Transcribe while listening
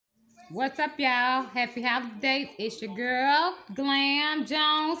What's up, y'all? Happy holidays. It's your girl, Glam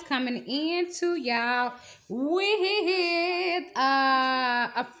Jones, coming into y'all with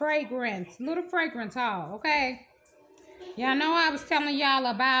a little fragrance haul, okay? Y'all know I was telling y'all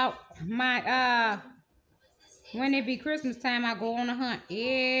about my, when it be Christmas time, I go on a hunt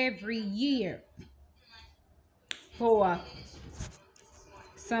every year for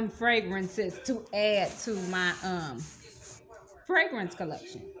some fragrances to add to my, fragrance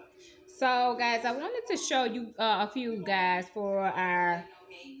collection. So, guys, I wanted to show you a few guys for our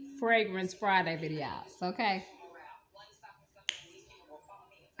Fragrance Friday videos, okay?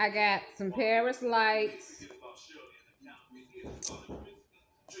 I got some Paris Lights.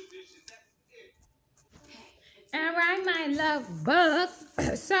 All right, my love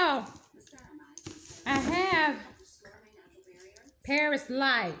bugs. So, I have Paris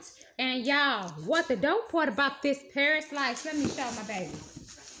Lights. And y'all, what the dope part about this Paris Lights, let me show my baby.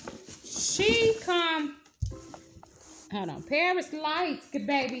 She come, hold on, Paris Lights,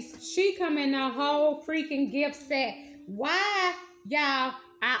 babies. She come in a whole freaking gift set. Why, y'all?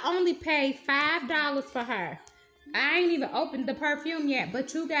 I only paid $5 for her. I ain't even opened the perfume yet,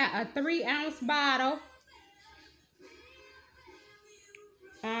 but you got a 3-ounce bottle.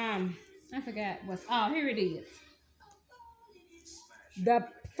 I forgot what's, oh, here it is. The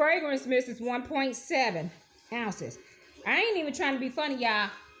fragrance mist is 1.7 ounces. I ain't even trying to be funny, y'all.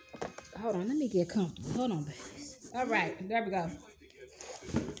 Hold on, let me get comfortable. Hold on, babies. All right, there we go.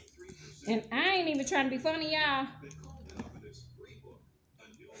 And I ain't even trying to be funny, y'all.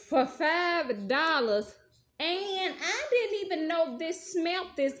 For $5, and I didn't even know this smelled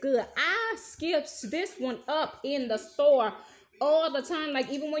this good. I skipped this one up in the store all the time. Like,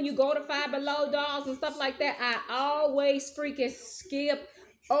 even when you go to Five Below dolls and stuff like that, I always freaking skip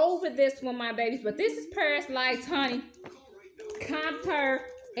over this one, my babies. But this is Paris Lights, honey. Comped her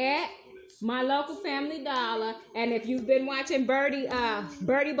at my local Family Dollar. And if you've been watching Birdie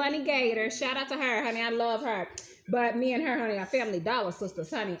Bunny Gator, shout out to her, honey. I love her. But me and her, honey, are Family Dollar sisters,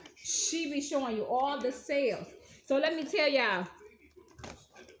 honey. She be showing you all the sales. So let me tell y'all,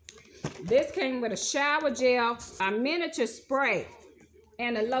 this came with a shower gel, a miniature spray,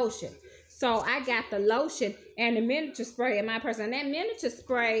 and a lotion. So I got the lotion and the miniature spray in my purse. And that miniature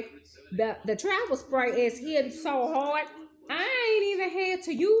spray, the travel spray is hitting so hard, I ain't even had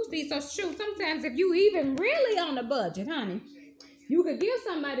to use these. So shoot, sometimes if you even really on a budget, honey, you could give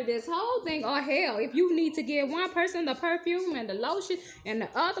somebody this whole thing, or hell, if you need to give one person the perfume and the lotion and the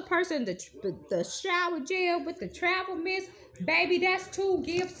other person the shower gel with the travel mist, baby, that's 2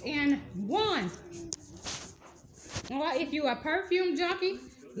 gifts in one. Or if you a perfume junkie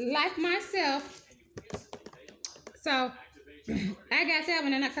like myself, so I got that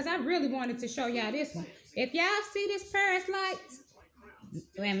one, and because I really wanted to show y'all this one. If y'all see this Paris Lights,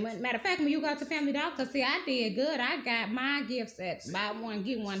 and matter of fact, when you go to Family Dollar, because see, I did good. I got my gift sets, buy one,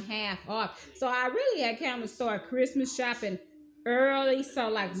 get one half off. So I really had kind of start Christmas shopping early. So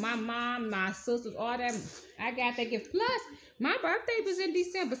like my mom, my sisters, all them, I got that gift. Plus, my birthday was in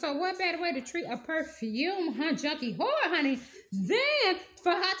December. So what better way to treat a perfume junkie whore, honey, than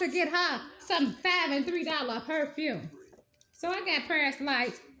for her to get her some $5 and $3 perfume. So I got Paris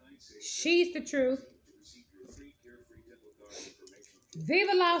Lights. She's the truth.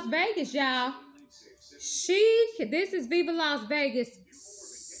 Viva Las Vegas, y'all. This is Viva Las Vegas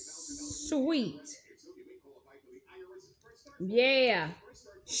Sweet. Yeah.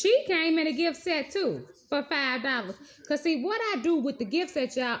 She came in a gift set too for $5. Because see, what I do with the gift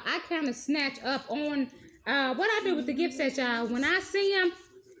set, y'all, I kind of snatch up on, what I do with the gift set, y'all, when I see them,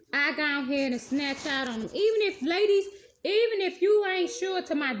 I go ahead and snatch out on them. Even if, ladies, even if you ain't sure,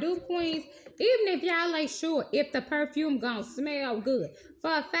 to my dupe queens, even if y'all ain't sure if the perfume gonna smell good, for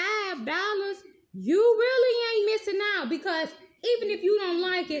 $5, you really ain't missing out, because even if you don't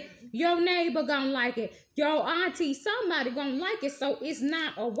like it, your neighbor gonna like it, your auntie, somebody gonna like it, so it's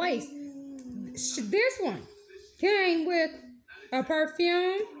not a waste. This one came with a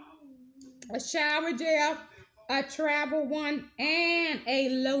perfume, a shower gel, a travel one, and a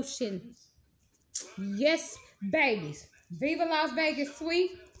lotion. Yes, babies. Viva Las Vegas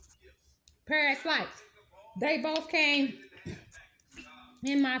Sweet, Paris Lights. They both came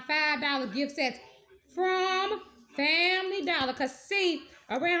in my $5 gift sets from Family Dollar. Because see,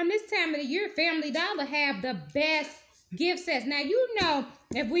 around this time of the year, Family Dollar have the best gift sets. Now, you know,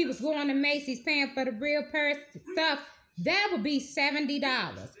 if we was going to Macy's paying for the real Paris stuff, that would be $70.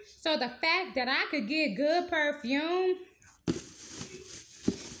 So the fact that I could get good perfume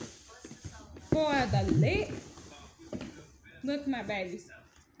for the lit, look, my babies.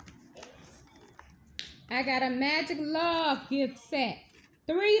 I got a Magic Love gift set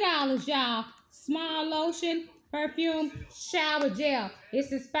 $3, y'all. Small lotion, perfume, shower gel.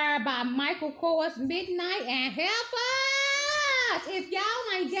 It's inspired by Michael Kors Midnight and Help Us if y'all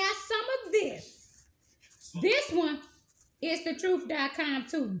ain't got some of this. This one is the truth.com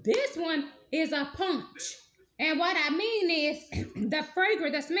too. This one is a punch. And what I mean is the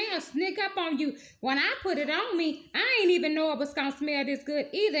fragrance, the smell sneak up on you. When I put it on me, I ain't even know it was gonna smell this good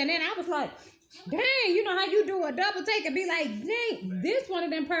either. And then I was like, dang, you know how you do a double take and be like, dang, this one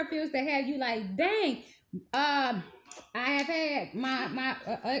of them perfumes that have you like, dang. I have had my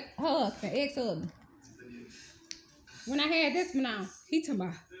husband, ex-husband. When I had this one on, he told me,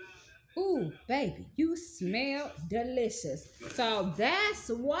 ooh, baby, you smell delicious. So that's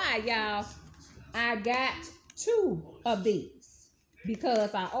why, y'all, I got 2 of these.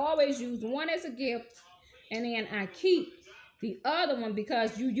 Because I always use one as a gift. And then I keep the other one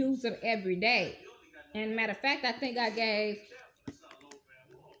because you use them every day. And matter of fact, I think I gave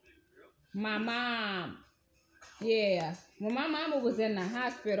my mom, yeah, when my mama was in the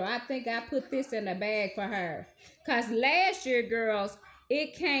hospital, I think I put this in the bag for her. Because last year, girls,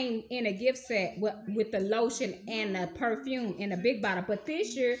 it came in a gift set with the lotion and the perfume in a big bottle. But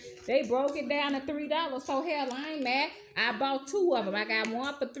this year, they broke it down to $3. So, hell, I ain't mad. I bought 2 of them. I got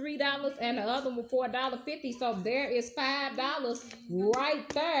one for $3 and the other one for $1.50. So, there is $5 right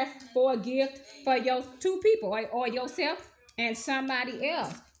there for a gift for your 2 people, right? Or yourself and somebody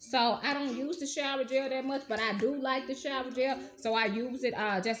else. So I don't use the shower gel that much, but I do like the shower gel. So I use it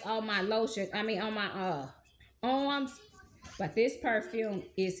just on my lotion. I mean on my arms. But this perfume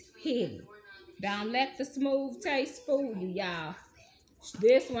is hidden. Don't let the smooth taste fool you, y'all.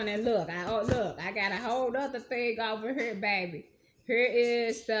 This one, and look, I got a whole other thing over here, baby. Here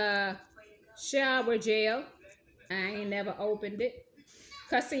is the shower gel. I ain't never opened it.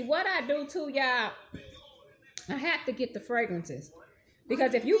 Cause see what I do too, y'all, I have to get the fragrances.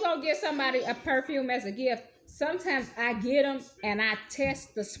 Because if you gonna get somebody a perfume as a gift, sometimes I get them and I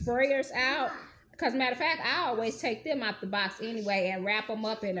test the sprayers out. Because matter of fact, I always take them out the box anyway and wrap them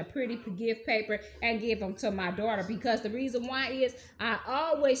up in a pretty gift paper and give them to my daughter. Because the reason why is I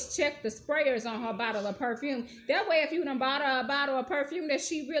always check the sprayers on her bottle of perfume. That way, if you done bought her a bottle of perfume that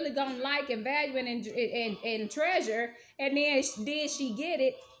she really gonna like and value and treasure, and then she get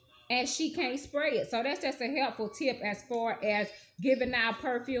it, and she can't spray it. So that's just a helpful tip as far as giving out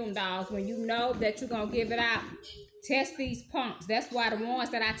perfume dolls. When you know that you're going to give it out, test these pumps. That's why the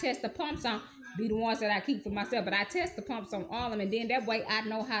ones that I test the pumps on be the ones that I keep for myself. But I test the pumps on all of them, and then that way I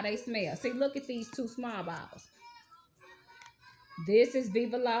know how they smell. See, look at these 2 small bottles. This is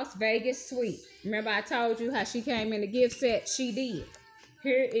Viva Las Vegas Sweet. Remember I told you how she came in the gift set? She did.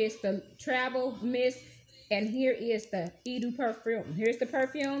 Here is the Travel Mist. And here is the Edu perfume. Here's the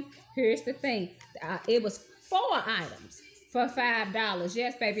perfume. Here's the thing. It was 4 items for $5.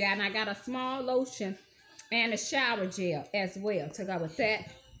 Yes, baby. And I got a small lotion and a shower gel as well to go with that.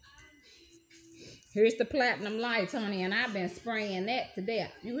 Here's the Platinum Lights, honey. And I've been spraying that to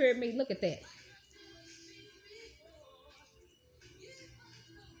death. You heard me? Look at that.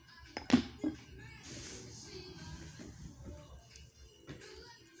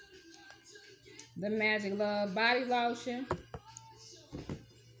 The Magic Love Body Lotion.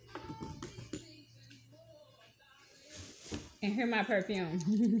 And here my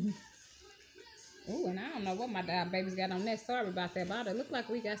perfume. Ooh, and I don't know what my baby's got on that. Sorry about that, but it looked like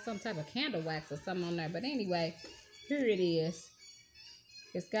we got some type of candle wax or something on there. But anyway, here it is.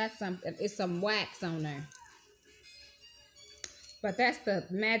 It's got some wax on there. But that's the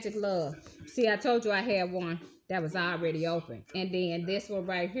Magic Love. See, I told you I had one that was already open. And then this one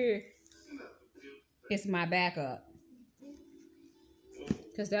right here, it's my backup.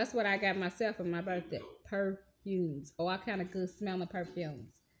 Because that's what I got myself for my birthday. Perfumes. All kind of good smelling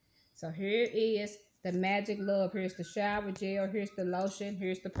perfumes. So here is the Magic Love. Here's the shower gel. Here's the lotion.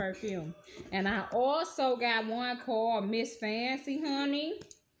 Here's the perfume. And I also got one called Miss Fancy, honey.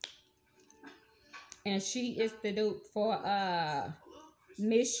 And she is the dupe for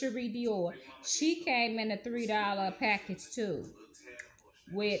Miss Cherie Dior. She came in a $3 package too.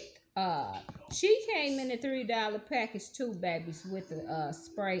 She came in a $3 package too, babies, with the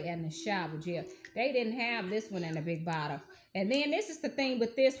spray and the shower gel. They didn't have this one in a big bottle. And then this is the thing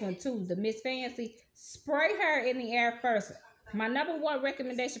with this one too, the Miss Fancy. Spray her in the air first. My #1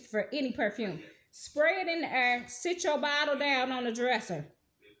 recommendation for any perfume. Spray it in the air. Sit your bottle down on the dresser.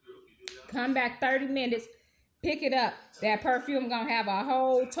 Come back 30 minutes. Pick it up. That perfume gonna have a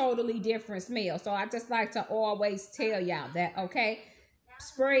whole totally different smell. So I just like to always tell y'all that, okay?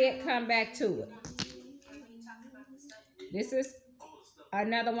 Spray it, come back to it. This is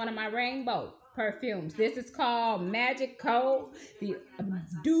another one of my rainbow. perfumes. This is called Magic Code, the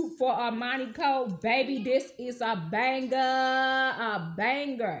dupe for Armani Code. Baby, this is a banger, a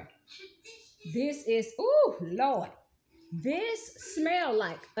banger. This is, ooh, Lord. This smell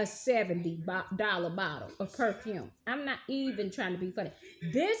like a $70 bottle of perfume. I'm not even trying to be funny.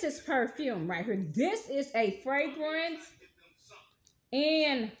 This is perfume right here. This is a fragrance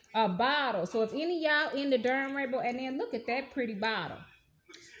in a bottle. So if any of y'all in the Durham Rainbow, and then look at that pretty bottle.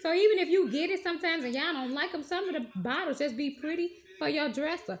 So even if you get it sometimes and y'all don't like them, some of the bottles just be pretty for your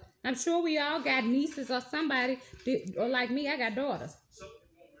dresser. I'm sure we all got nieces or somebody, or like me, I got daughters.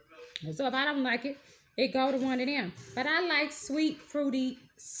 So if I don't like it, it go to one of them. But I like sweet, fruity,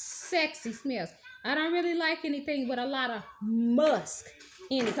 sexy smells. I don't really like anything with a lot of musk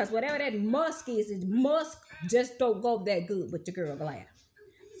in it, because whatever that musk is musk just don't go that good with your girl glass.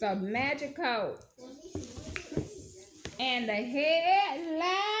 So Magic Code. And the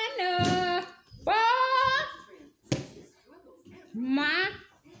headliner for my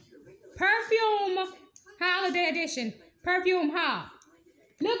Perfume Holiday Edition Perfume Haul.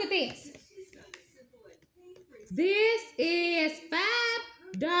 Look at this. This is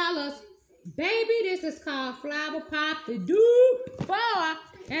 $5. Baby, this is called Flower Pop the Dupe 4.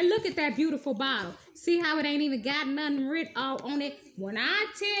 And look at that beautiful bottle. See how it ain't even got nothing written on it? When I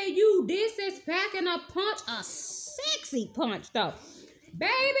tell you this is packing a punch, a sexy punch though.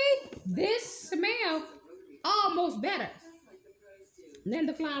 Baby, this smells almost better than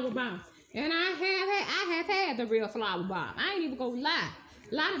the Flower Bomb. And I have had the real Flower Bomb. I ain't even gonna lie.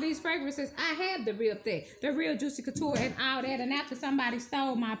 A lot of these fragrances, I had the real thing, the real Juicy Couture and all that. And after somebody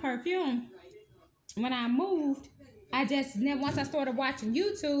stole my perfume, when I moved, I just never, once I started watching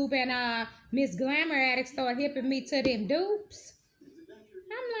YouTube and Miss Glamour Addict started hipping me to them dupes.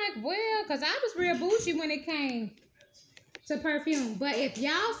 I'm like, well, because I was real bougie when it came to perfume. But if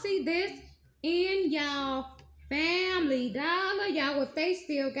y'all see this in y'all Family Dollar, y'all, if they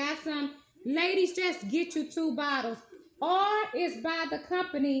still got some, ladies, just get you 2 bottles. Or it's by the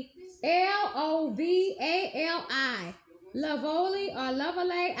company Lovali. Lovoli or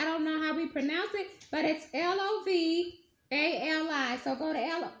Lovali. I don't know how we pronounce it, but it's Lovali. So go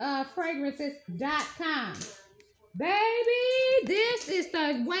to fragrances.com. Baby, this is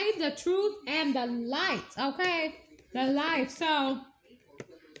the way, the truth, and the light. Okay? The life. So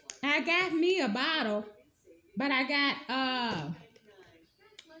I got me a bottle, but I got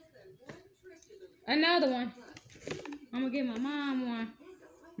another one. I'm going to get my mom one.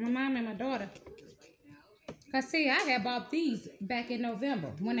 My mom and my daughter. Because, see, I had bought these back in November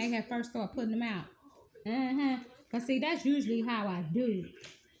when they had first started putting them out. Because, see, that's usually how I do.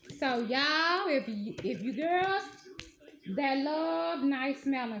 So, y'all, if you girls that love nice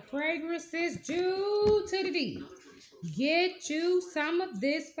smelling fragrances, due to the D, get you some of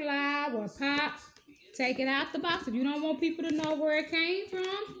this Flower Pop. Take it out the box. If you don't want people to know where it came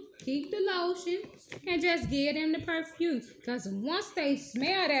from, keep the lotion and just get them the perfume. Because once they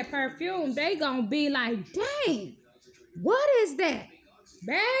smell that perfume, they gonna be like, dang, what is that?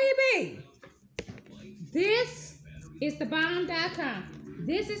 Baby, this is thebomb.com.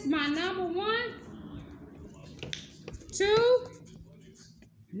 This is my number 1, 2,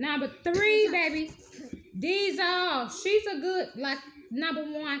 number 3, baby. These are, she's a good, like, number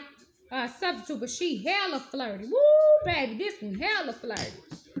 1 substitute, but she hella flirty. Woo, baby, this one hella flirty.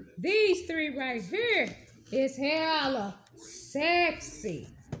 These 3 right here is hella sexy.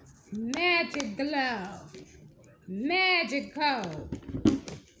 Magic Glow, Magic Code,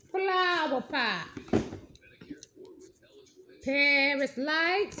 Flower Pop, Paris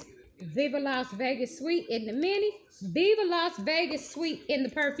Lights, Viva Las Vegas Sweet in the mini, Viva Las Vegas Sweet in the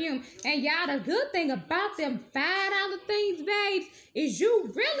perfume. And y'all, the good thing about them $5 things, babes, is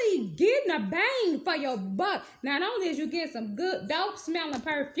you really getting a bang for your buck. Not only is you getting some good dope smelling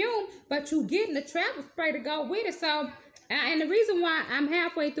perfume, but you getting the travel spray to go with it. So, and the reason why I'm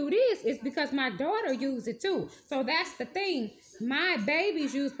halfway through this is because my daughter used it too. So that's the thing. My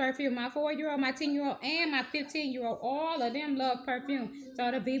babies use perfume. My 4-year-old, my 10-year-old, and my 15-year-old, all of them love perfume. So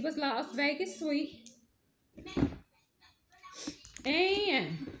the Viva Las Vegas Sweet.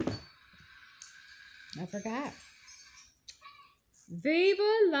 And I forgot. Viva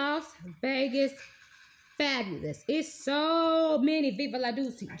Las Vegas Fabulous. It's so many Viva La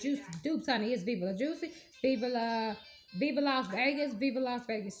Juicy dupes, honey. It's Viva La Juicy, Viva Las Vegas, Viva Las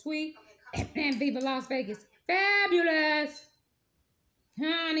Vegas Sweet, and Viva Las Vegas Fabulous.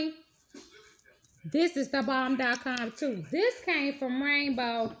 Honey, this is thebomb.com too. This came from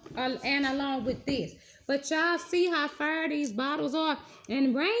Rainbow and along with this. But y'all see how fire these bottles are.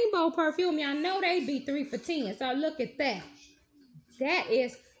 And Rainbow perfume, y'all know they be 3 for $10. So look at that. That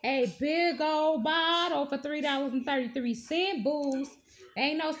is a big old bottle for $3.33. Booze.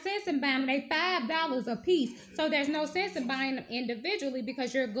 Ain't no sense in buying them. They $5 a piece. So there's no sense in buying them individually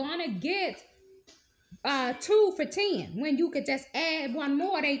because you're gonna get 2 for $10 when you could just add one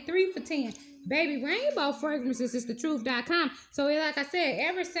more. They 3 for $10. Baby, Rainbow Fragrances is thetruth.com. So like I said,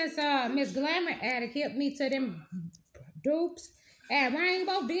 ever since Miss Glamour Addict hit me to them dupes at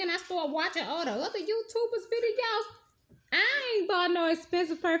Rainbow, then I started watching all the other YouTubers videos. I ain't bought no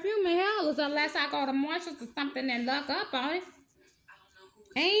expensive perfume in hell unless I go to Marshalls or something and look up on it.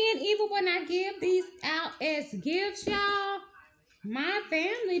 And even when I give these out as gifts, y'all, my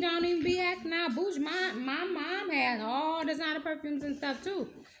family don't even be acting out bougie. My mom has all designer perfumes and stuff too,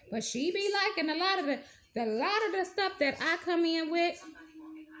 but she be liking a lot of the stuff that I come in with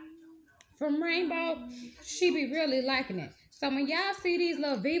from Rainbow. She be really liking it. So when y'all see these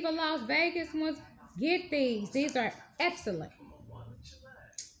little Viva Las Vegas ones, get these. These are excellent.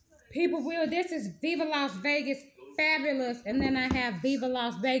 People will. This is Viva Las Vegas Fabulous, and then I have Viva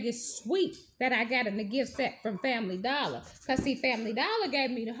Las Vegas Sweet that I got in the gift set from Family Dollar. Because see, Family Dollar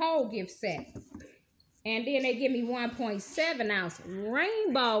gave me the whole gift set. And then they give me 1.7 ounce.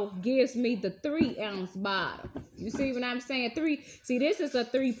 Rainbow gives me the 3 ounce bottle. You see what I'm saying? See, this is a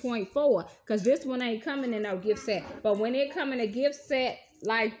 3.4 because this one ain't coming in no gift set. But when it come in a gift set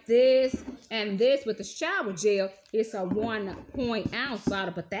like this and this with the shower gel, it's a 1 ounce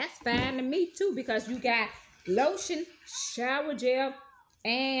bottle. But that's fine to me too because you got lotion, shower gel,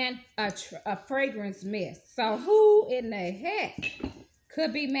 and a fragrance mist. So who in the heck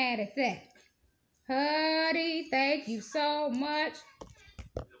could be mad at that? Honey, thank you so much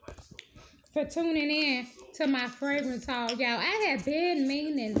for tuning in to my fragrance haul, y'all. I have been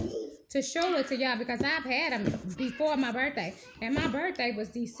meaning to show it to y'all because I've had them before my birthday. And my birthday was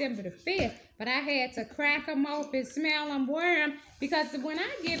December the 5th. But I had to crack them open, smell them, wear them. Because when I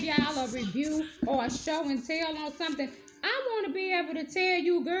give y'all a review or a show and tell on something, I want to be able to tell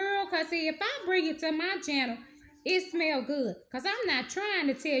you, girl. Because see, if I bring it to my channel, it smell good. Because I'm not trying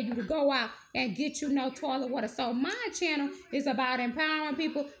to tell you to go out and get you no toilet water. So my channel is about empowering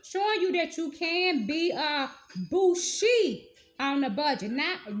people, showing you that you can be a bougie on the budget.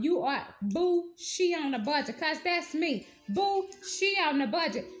 Not you are bougie on the budget. Because that's me. Bougie on the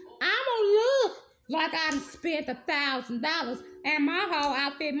budget. I'm going to look like I done spent $1,000 and my whole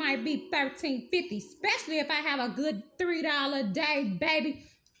outfit might be $13.50, especially if I have a good $3 day, baby,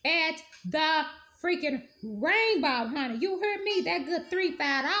 at the freaking Rainbow, honey. You heard me? That good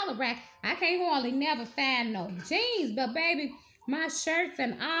 $3-5 rack. I can't hardly never find no jeans, but baby, my shirts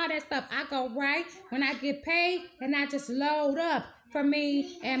and all that stuff, I go right when I get paid and I just load up for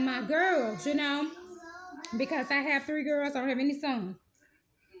me and my girls, you know, because I have 3 girls. I don't have any sons.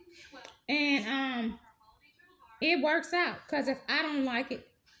 And it works out because if I don't like it,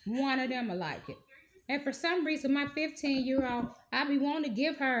 one of them will like it. And for some reason, my 15-year-old, I be wanting to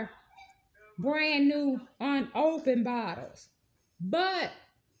give her brand new unopened bottles. But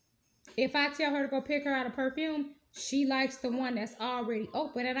if I tell her to go pick her out a perfume, she likes the one that's already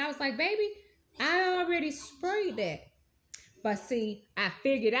open. And I was like, baby, I already sprayed that. But see, I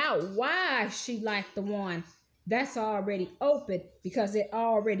figured out why she liked the one that's already open, because it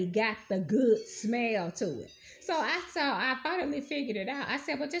already got the good smell to it. So I finally figured it out. I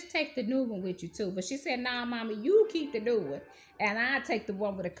said, well, just take the new one with you too. But she said, nah, mommy, you keep the new one. And I take the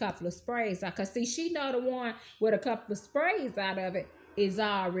one with a couple of sprays. Because see, she know the one with a couple of sprays out of it is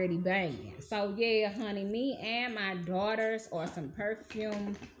already banging. So yeah, honey, me and my daughters are some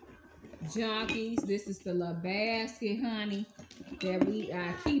perfume junkies. This is the little basket, honey, that we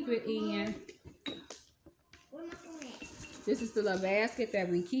keep it in. This is the little basket that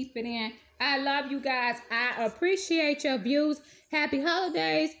we keep it in. I love you guys. I appreciate your views. Happy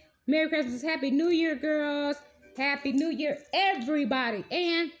holidays. Merry Christmas. Happy New Year, girls. Happy New Year, everybody.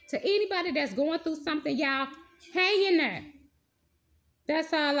 And to anybody that's going through something, y'all, hang in there.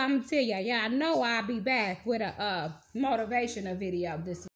 That's all I'm going to tell y'all. Y'all know I'll be back with a motivational video this